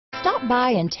Stop by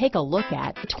and take a look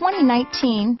at the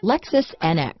 2019 Lexus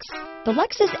NX. The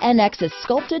Lexus NX is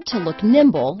sculpted to look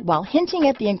nimble while hinting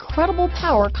at the incredible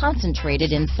power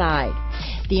concentrated inside.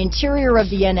 The interior of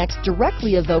the NX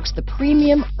directly evokes the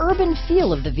premium urban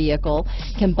feel of the vehicle,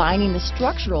 combining the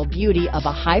structural beauty of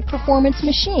a high-performance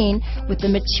machine with the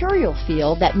material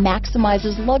feel that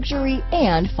maximizes luxury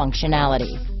and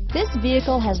functionality. This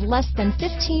vehicle has less than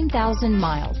 15,000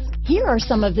 miles. Here are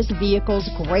some of this vehicle's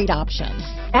great options: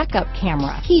 backup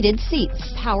camera, heated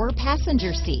seats, power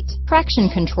passenger seat, traction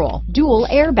control, dual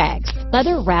airbags,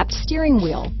 leather-wrapped steering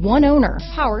wheel, one owner,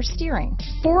 power steering,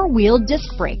 four-wheel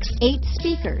disc brakes, 8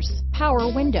 speakers,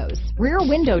 power windows, rear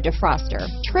window defroster,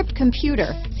 trip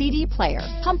computer, CD player,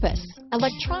 compass,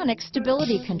 electronic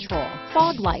stability control,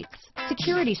 fog lights,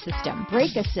 security system,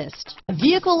 brake assist. A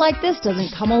vehicle like this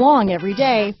doesn't come along every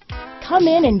day. Come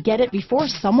in and get it before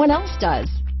someone else does.